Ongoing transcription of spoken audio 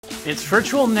It's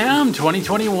Virtual NAMM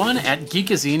 2021 at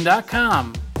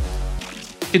geekazine.com.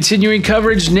 Continuing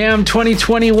coverage, NAMM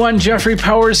 2021. Jeffrey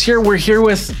Powers here. We're here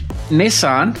with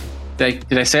Nason. Did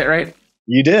I say it right?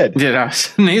 You did.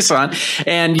 Nason.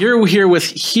 And you're here with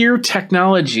Here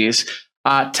Technologies.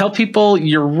 Tell people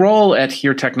your role at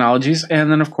Here Technologies,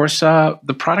 and then, of course,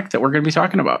 the product that we're going to be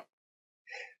talking about.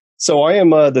 So I am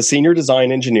the senior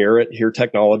design engineer at Here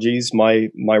Technologies.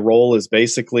 My role is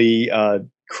basically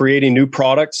creating new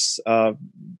products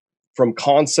from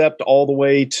concept all the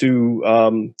way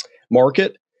to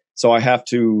market. So I have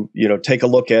to, take a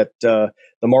look at the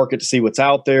market to see what's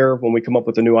out there when we come up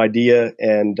with a new idea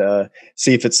and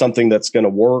see if it's something that's going to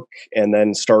work, and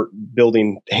then start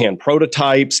building hand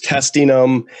prototypes, testing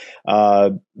them,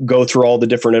 go through all the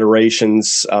different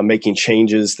iterations, making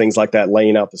changes, things like that,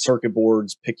 laying out the circuit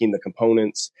boards, picking the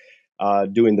components,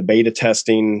 doing the beta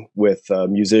testing with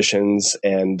musicians,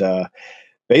 and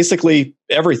basically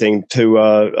everything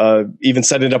to even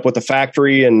setting it up with the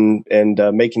factory and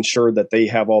making sure that they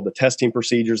have all the testing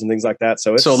procedures and things like that.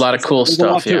 So it's a lot of cool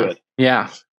stuff. Yeah.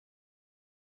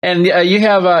 And you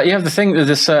have the thing that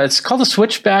it's called a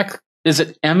switchback. Is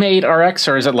it M8RX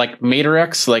or is it like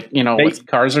MatorX, with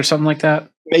cars or something like that?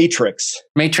 Matrix.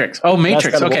 Oh,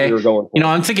 Matrix. That's okay. What we were going for.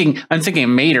 I'm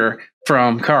thinking Mater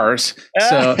from Cars.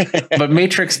 So, but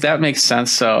Matrix, that makes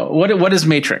sense. So what is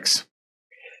Matrix?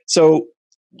 So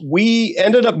we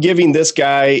ended up giving this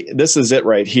guy, this is it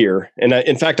right here. And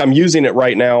in fact, I'm using it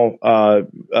right now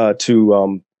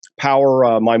to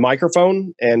power my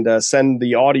microphone and send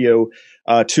the audio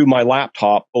to my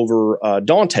laptop over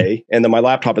Dante. And then my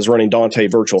laptop is running Dante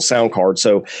virtual sound card.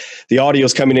 So the audio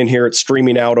is coming in here. It's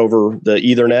streaming out over the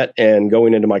Ethernet and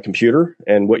going into my computer.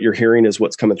 And what you're hearing is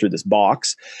what's coming through this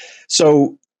box.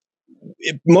 So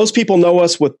most people know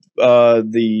us with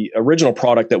the original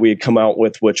product that we had come out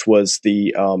with, which was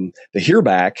the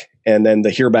HearBack, and then the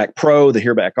HearBack Pro, the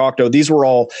HearBack Octo. These were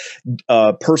all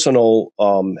personal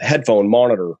headphone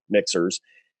monitor mixers.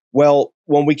 Well,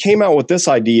 when we came out with this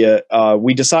idea,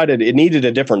 we decided it needed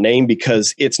a different name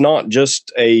because it's not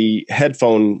just a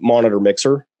headphone monitor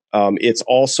mixer. It's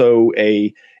also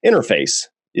a interface.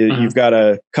 You've got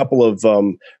a couple of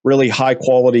really high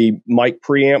quality mic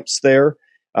preamps there.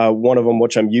 One of them,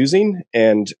 which I'm using,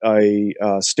 and a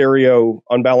stereo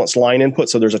unbalanced line input.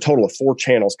 So there's a total of 4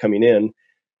 channels coming in.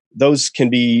 Those can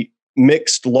be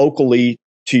mixed locally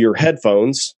to your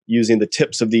headphones using the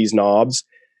tips of these knobs.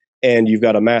 And you've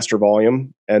got a master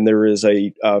volume, and there is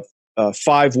a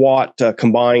 5-watt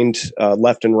combined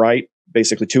left and right,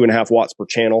 basically 2.5 watts per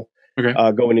channel,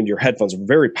 going into your headphones. A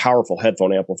very powerful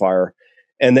headphone amplifier.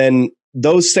 And then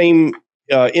those same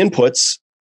inputs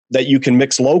that you can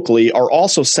mix locally are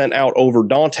also sent out over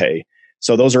Dante.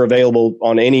 So those are available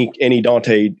on any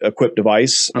Dante equipped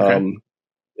device,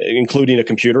 including a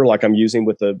computer like I'm using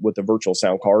with the virtual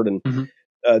sound card. And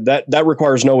that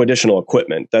requires no additional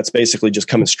equipment. That's basically just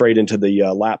coming straight into the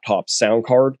laptop sound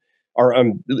card or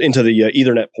into the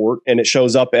Ethernet port, and it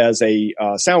shows up as a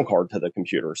sound card to the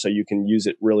computer. So you can use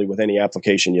it really with any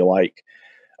application you like.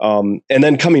 And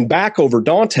then coming back over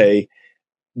Dante,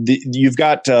 you've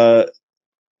got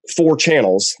 4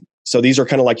 channels. So these are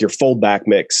kind of like your foldback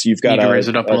mix. You've got to raise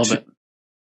it up a little bit.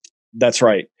 That's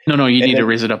right. No, you need to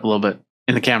raise it up a little bit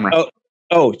in the camera.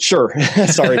 Oh, sure.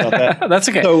 Sorry about that. That's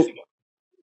okay. So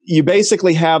you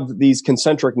basically have these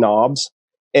concentric knobs,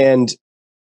 and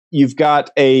you've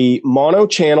got a mono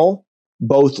channel,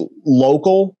 both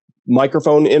local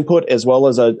microphone input as well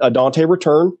as a Dante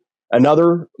return,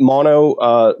 another mono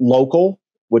local,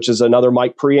 which is another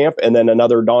mic preamp, and then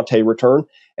another Dante return.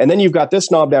 And then you've got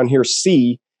this knob down here,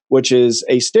 C, which is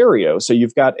a stereo. So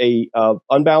you've got a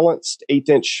unbalanced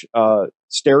 1/8-inch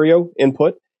stereo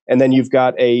input, and then you've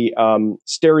got a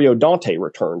stereo Dante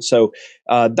return. So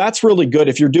that's really good.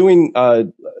 If you're doing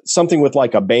something with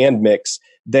like a band mix,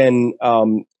 then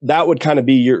that would kind of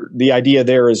be the idea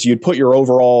there is you'd put your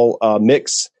overall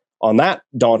mix on that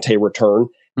Dante return.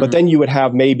 But then you would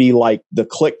have maybe like the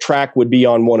click track would be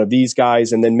on one of these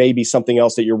guys, and then maybe something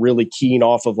else that you're really keen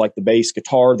off of, like the bass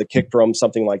guitar, the kick drum,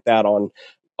 something like that on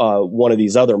one of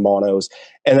these other monos.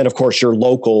 And then, of course, your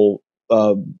local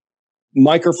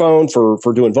microphone for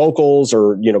doing vocals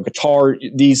or guitar.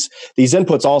 These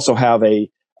inputs also have a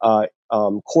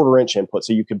 1/4-inch input,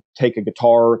 so you could take a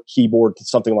guitar, keyboard,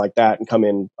 something like that, and come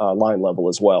in line level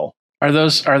as well. Are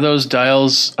those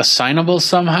dials assignable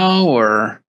somehow,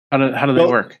 or how do they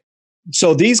work?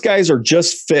 So these guys are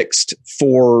just fixed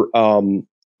for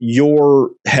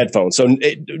your headphones. So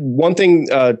one thing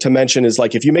to mention is,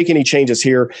 like, if you make any changes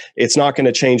here, it's not going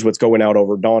to change what's going out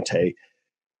over Dante.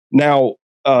 Now,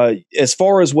 as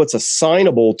far as what's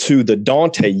assignable to the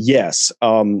Dante, yes.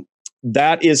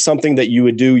 That is something that you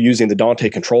would do using the Dante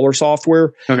controller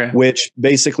software, which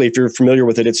basically, if you're familiar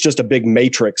with it, it's just a big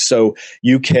matrix. So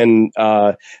you can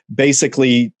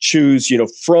basically choose,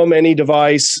 from any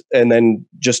device and then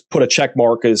just put a check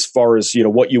mark as far as,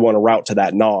 what you want to route to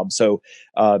that knob. So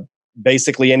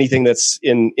basically anything that's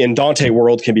in Dante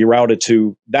world can be routed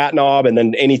to that knob, and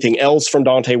then anything else from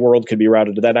Dante world could be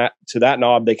routed to that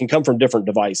knob. They can come from different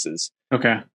devices.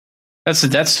 Okay.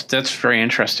 That's very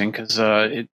interesting, because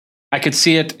I could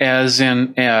see it as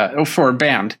in for a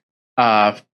band.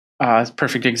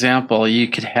 Perfect example. You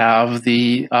could have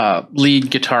the lead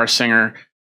guitar singer.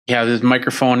 You have his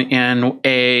microphone in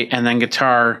A, and then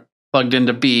guitar plugged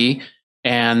into B,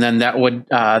 and then that would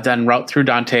then route through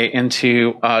Dante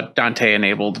into a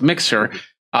Dante-enabled mixer,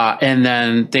 and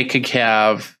then they could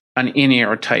have an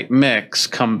in-ear type mix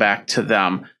come back to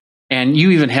them. And you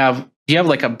even have, do you have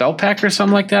like a belt pack or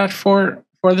something like that for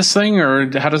this thing,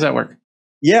 or how does that work?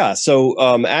 Yeah.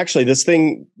 So actually, this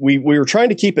thing, we were trying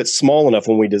to keep it small enough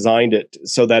when we designed it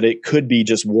so that it could be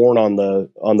just worn on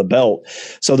the belt.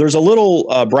 So there's a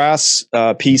little brass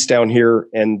piece down here,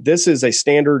 and this is a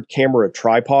standard camera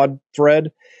tripod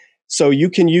thread. So you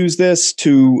can use this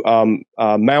to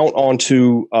mount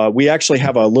onto. We actually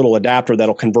have a little adapter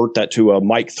that'll convert that to a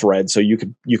mic thread. So you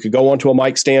could go onto a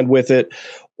mic stand with it,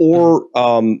 or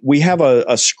we have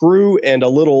a screw and a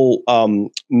little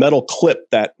metal clip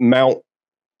that mount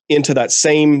into that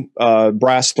same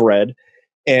brass thread,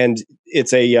 and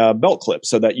it's a belt clip,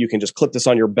 so that you can just clip this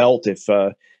on your belt if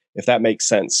that makes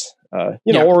sense.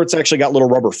 Or it's actually got little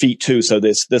rubber feet too, so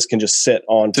this can just sit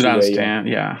onto a stand,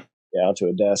 onto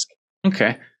a desk.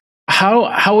 Okay,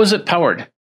 how is it powered?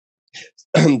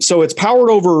 So it's powered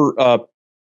over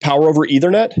power over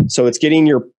Ethernet. So it's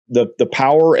getting the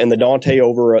power and the Dante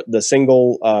over the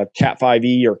single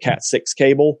Cat5e or Cat6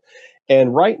 cable.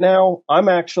 And right now, I'm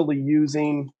actually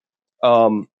using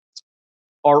our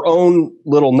own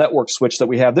little network switch that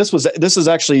we have. This is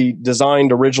actually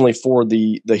designed originally for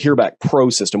the Hearback Pro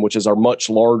system, which is our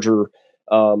much larger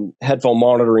headphone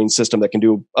monitoring system that can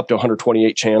do up to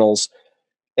 128 channels.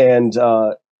 And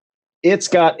it's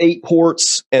got 8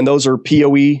 ports, and those are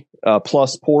PoE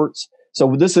plus ports.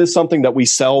 So this is something that we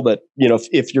sell that,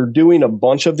 if you're doing a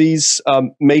bunch of these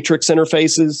matrix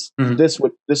interfaces, this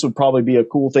would probably be a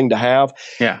cool thing to have.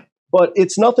 Yeah. But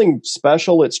it's nothing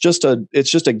special. It's just a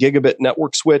gigabit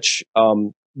network switch.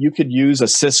 You could use a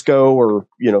Cisco or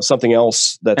something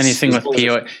else that's anything with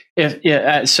PoE.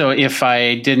 If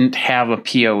I didn't have a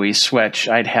PoE switch,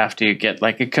 I'd have to get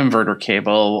like a converter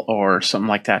cable or something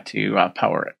like that to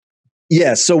power it.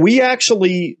 Yeah, so we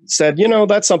actually said,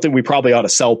 that's something we probably ought to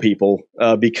sell people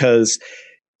because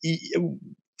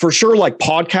for sure, like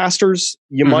podcasters,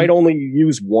 you might only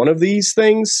use one of these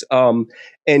things, and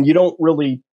you don't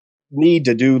really need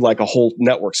to do like a whole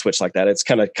network switch like that. It's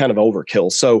kind of overkill.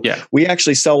 So we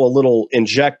actually sell a little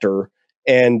injector,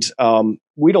 and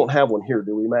we don't have one here,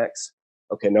 do we, Max?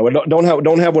 Okay, no, we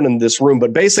don't have one in this room,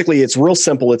 but basically it's real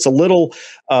simple. It's a little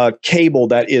cable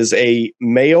that is a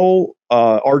male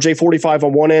RJ45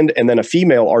 on one end and then a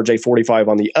female RJ45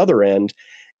 on the other end.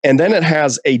 And then it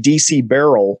has a DC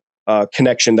barrel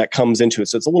connection that comes into it.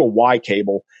 So it's a little Y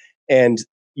cable. And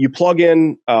you plug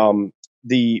in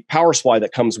the power supply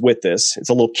that comes with this. It's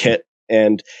a little kit.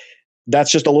 And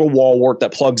that's just a little wall wart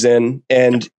that plugs in.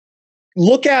 And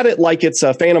look at it like it's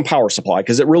a phantom power supply,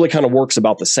 because it really kind of works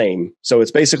about the same. So it's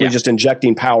basically just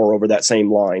injecting power over that same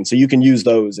line. So you can use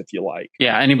those if you like.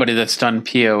 Yeah, anybody that's done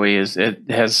PoE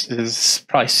has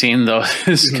probably seen those,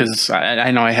 because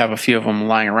I know I have a few of them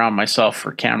lying around myself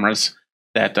for cameras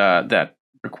that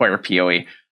require PoE.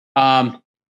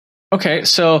 Okay,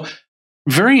 so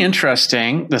very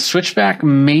interesting. The Switchback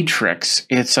Matrix.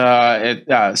 It's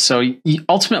so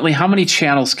ultimately, how many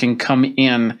channels can come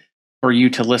in for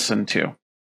you to listen to?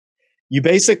 You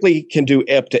basically can do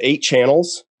up to 8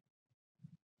 channels.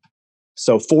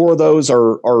 So 4 of those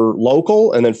are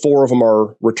local, and then 4 of them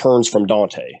are returns from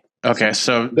Dante. Okay,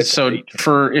 so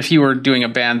for if you were doing a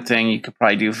band thing, you could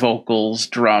probably do vocals,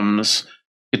 drums,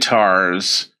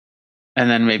 guitars, and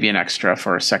then maybe an extra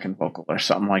for a second vocal or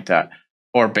something like that,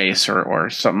 or bass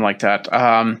or something like that.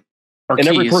 And keys.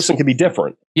 Every person can be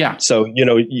different. Yeah. So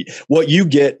what you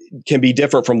get can be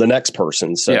different from the next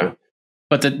person. So. Yeah.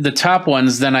 But the top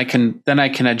ones, then I can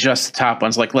adjust the top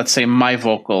ones. Like let's say my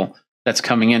vocal that's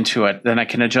coming into it, then I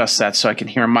can adjust that so I can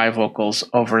hear my vocals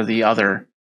over the other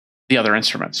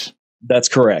instruments. That's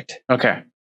correct. Okay.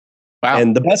 Wow.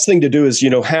 And the best thing to do is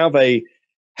have a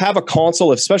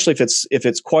console, especially if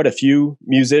it's quite a few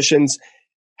musicians.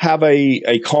 Have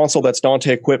a console that's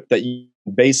Dante equipped that you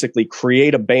basically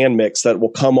create a band mix that will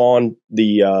come on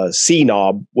the C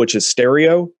knob, which is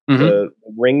stereo, the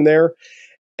ring there.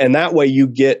 And that way you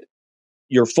get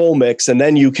your full mix, and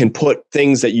then you can put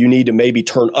things that you need to maybe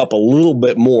turn up a little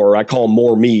bit more. I call them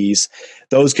more me's.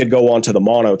 Those could go onto the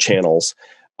mono channels.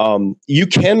 You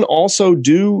can also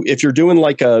do, if you're doing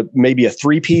like maybe a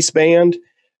 3-piece band,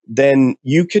 then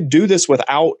you could do this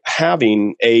without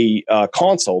having a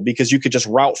console, because you could just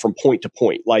route from point to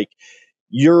point. Like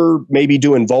you're maybe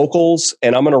doing vocals,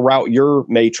 and I'm going to route your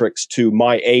matrix to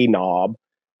my A knob.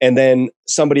 And then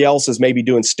somebody else is maybe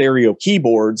doing stereo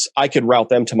keyboards. I could route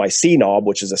them to my C knob,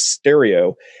 which is a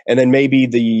stereo. And then maybe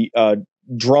the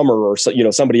drummer or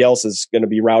somebody else is going to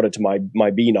be routed to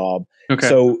my B knob. Okay.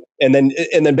 So and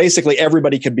then basically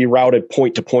everybody could be routed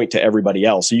point to everybody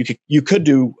else. So you could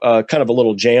do kind of a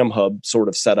little jam hub sort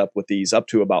of setup with these up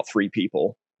to about 3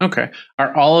 people. Okay.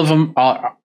 Are all of them?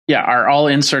 Are all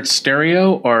inserts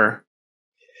stereo or?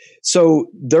 So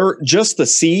they're just the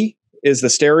C is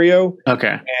the stereo.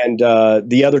 Okay. And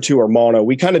the other 2 are mono.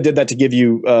 We kind of did that to give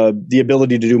you the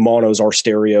ability to do monos or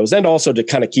stereos, and also to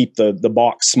kind of keep the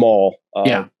box small.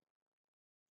 Yeah.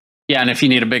 And if you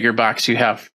need a bigger box, you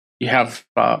have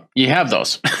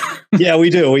those. Yeah, we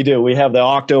do. We have the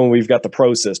Octo, and we've got the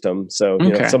Pro system. So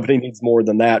if somebody needs more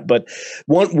than that. But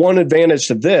one advantage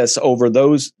to this over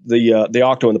those, the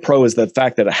Octo and the Pro, is the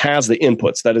fact that it has the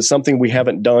inputs. That is something we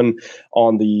haven't done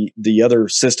on the other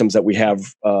systems that we have.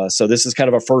 So this is kind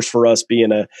of a first for us,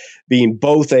 being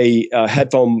both a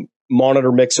headphone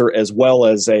monitor mixer as well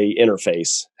as a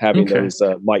interface, having those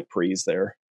mic pre's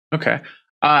there. Okay.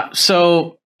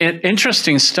 So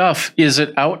interesting stuff. Is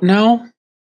it out now?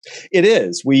 It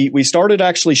is. We started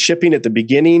actually shipping at the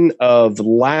beginning of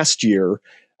last year.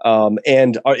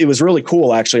 And it was really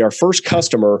cool. Actually, our first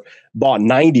customer bought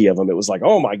 90 of them. It was like,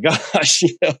 oh my gosh,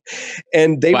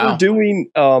 and they were doing,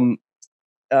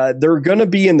 they're going to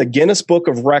be in the Guinness Book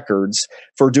of Records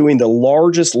for doing the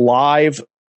largest live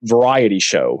variety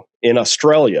show in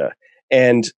Australia.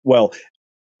 And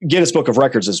Guinness Book of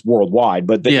Records is worldwide,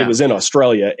 but it was in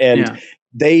Australia. And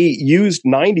they used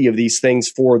 90 of these things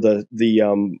for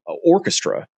the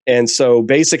orchestra. And so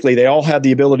basically they all had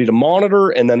the ability to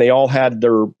monitor, and then they all had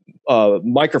their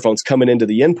microphones coming into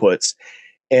the inputs.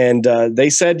 And they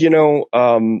said,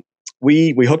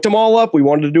 we hooked them all up. We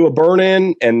wanted to do a burn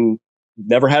in, and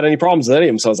never had any problems with any of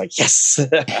them. So I was like, yes.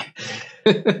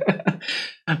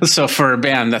 So for a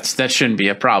band, that shouldn't be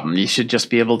a problem. You should just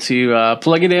be able to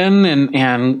plug it in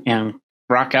and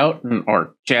rock out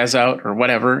or jazz out or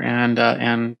whatever,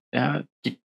 and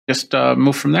just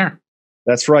move from there.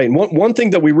 That's right. And one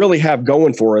thing that we really have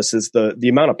going for us is the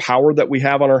amount of power that we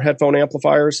have on our headphone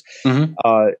amplifiers.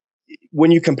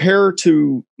 When you compare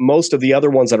to most of the other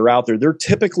ones that are out there, they're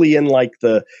typically in like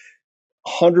the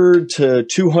 100 to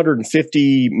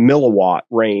 250 milliwatt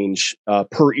range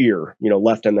per ear,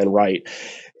 left and then right.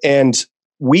 And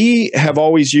we have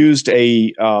always used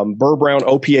a Burr Brown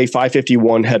OPA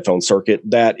 551 headphone circuit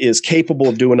that is capable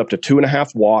of doing up to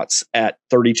 2.5 watts at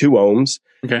 32 ohms.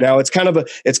 Okay. Now it's kind of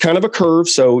a curve,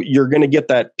 so you're going to get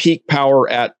that peak power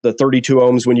at the 32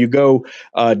 ohms. When you go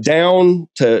down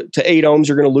to 8 ohms,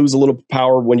 you're going to lose a little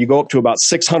power. When you go up to about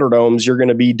 600 ohms, you're going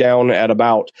to be down at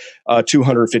about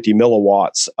 250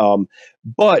 milliwatts.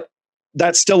 But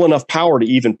that's still enough power to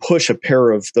even push a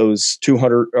pair of those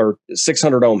 200 or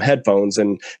 600 ohm headphones,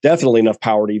 and definitely enough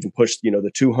power to even push,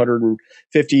 the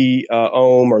 250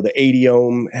 ohm or the 80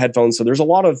 ohm headphones. So there's a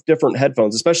lot of different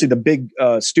headphones, especially the big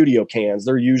studio cans.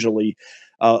 They're usually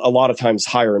a lot of times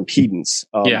higher impedance.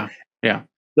 Yeah.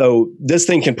 So this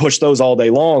thing can push those all day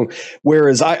long.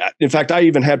 Whereas I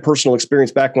even had personal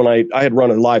experience back when I had run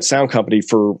a live sound company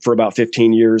for about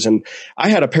 15 years. And I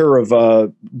had a pair of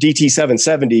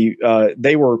DT770.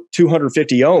 They were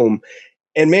 250 ohm.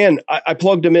 And man, I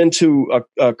plugged them into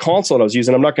a console that I was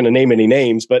using. I'm not going to name any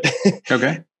names, but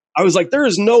okay. I was like, there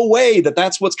is no way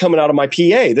that's what's coming out of my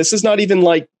PA. This is not even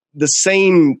like the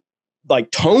same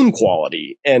like tone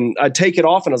quality. And I'd take it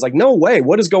off and I was like, no way,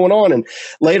 what is going on? And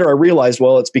later I realized,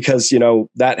 it's because,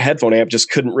 that headphone amp just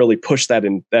couldn't really push that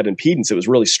impedance. It was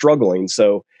really struggling.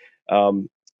 So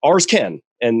ours can,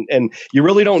 and you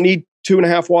really don't need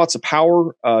 2.5 watts of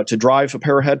power to drive a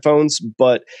pair of headphones,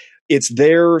 but it's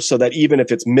there so that even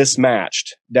if it's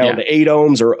mismatched down to 8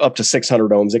 ohms or up to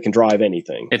 600 ohms, it can drive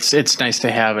anything. It's nice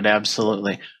to have it.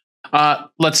 Absolutely.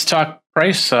 Let's talk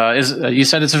price. You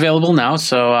said it's available now.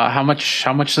 So how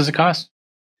much does it cost?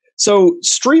 So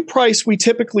street price, we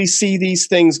typically see these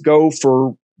things go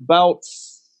for about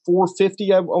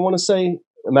 $450. I want to say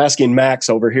I'm asking Max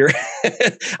over here.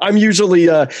 I'm usually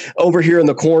over here in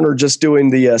the corner just doing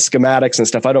the schematics and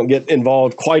stuff. I don't get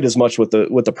involved quite as much with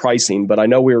the pricing, but I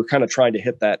know we were kind of trying to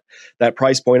hit that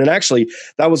price point. And actually,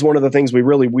 that was one of the things we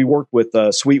worked with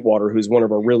Sweetwater, who's one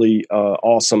of our really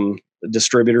awesome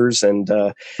distributors. And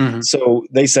so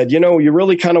they said, you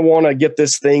really kind of want to get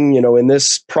this thing, in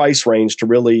this price range to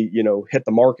really, hit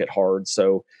the market hard.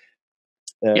 So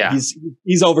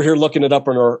he's over here looking it up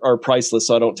on our price list,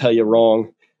 so I don't tell you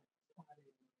wrong.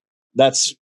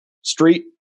 That's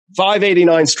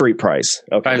 $589 street price.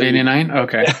 Okay. $589.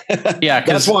 Okay. Yeah,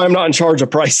 that's why I'm not in charge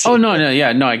of pricing. Oh no,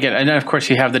 I get it. And then of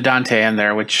course you have the Dante in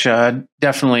there, which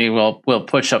definitely will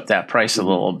push up that price a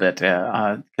little bit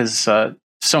because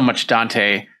so much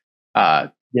Dante.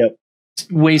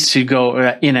 Ways to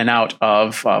go in and out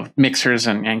of mixers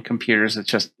and computers.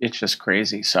 It's just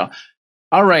crazy. So.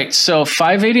 All right, so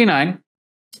 $589,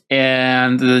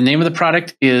 and the name of the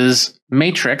product is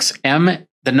Matrix, the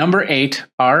number 8,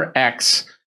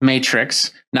 RX,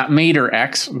 Matrix, not Mater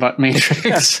X, but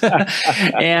Matrix.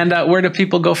 And where do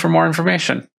people go for more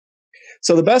information?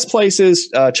 So the best place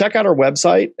is check out our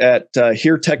website at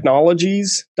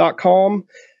heretechnologies.com.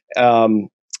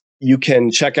 You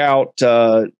can check out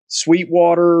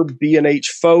Sweetwater,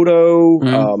 B&H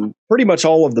Photo, pretty much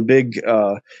all of the big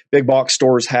box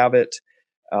stores have it.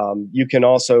 You can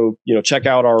also, check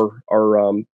out our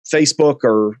Facebook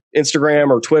or Instagram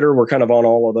or Twitter. We're kind of on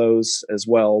all of those as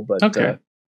well. But okay,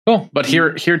 cool. But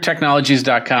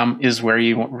heretechnologies.com is where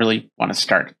you really want to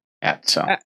start at. So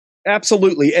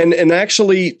absolutely, and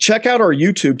actually check out our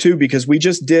YouTube too, because we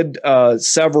just did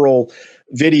several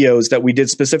videos that we did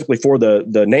specifically for the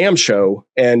NAMM show,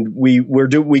 and we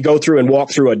go through and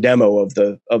walk through a demo of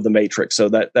the Matrix. So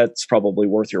that's probably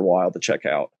worth your while to check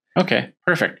out. Okay,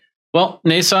 perfect. Well,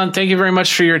 Nason, thank you very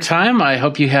much for your time. I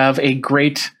hope you have a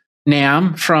great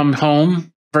NAMM from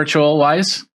home,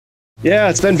 virtual-wise. Yeah,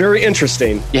 it's been very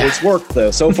interesting. Yeah. It's worked,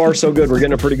 though. So far, so good. We're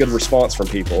getting a pretty good response from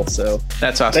people. So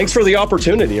that's awesome. Thanks for the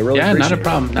opportunity. I really appreciate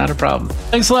it. Not a problem.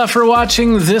 Thanks a lot for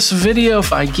watching this video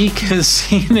by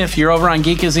Geekazine. If you're over on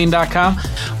geekazine.com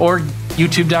or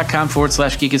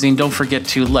youtube.com/Geekazine, don't forget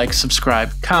to like,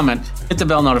 subscribe, comment, hit the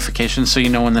bell notification so you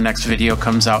know when the next video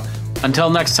comes out. Until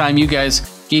next time, you guys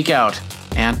geek out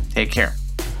and take care.